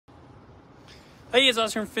Hey, it's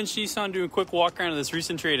Oscar from Finch Nissan doing a quick walk around of this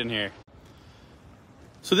recent trade in here.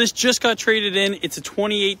 So this just got traded in. It's a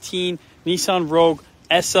 2018 Nissan Rogue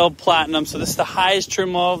SL Platinum. So this is the highest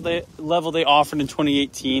trim level they offered in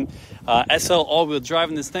 2018. SL all-wheel drive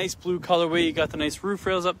in this nice blue colorway. You got the nice roof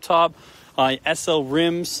rails up top, SL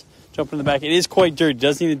rims. Jumping in the back. It is quite dirty.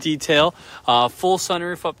 Does need a detail. Full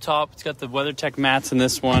sunroof up top. It's got the WeatherTech mats in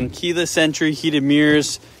this one. Keyless entry, heated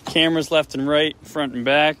mirrors, cameras left and right, front and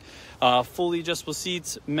back. Fully adjustable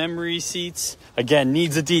seats, memory seats. Again,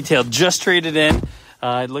 needs a detail. Just traded in.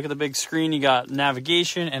 Look at the big screen. You got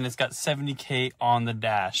navigation, and it's got 70K on the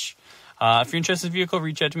dash. If you're interested in the vehicle,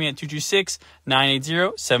 reach out to me at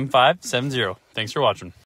 226-980-7570. Thanks for watching.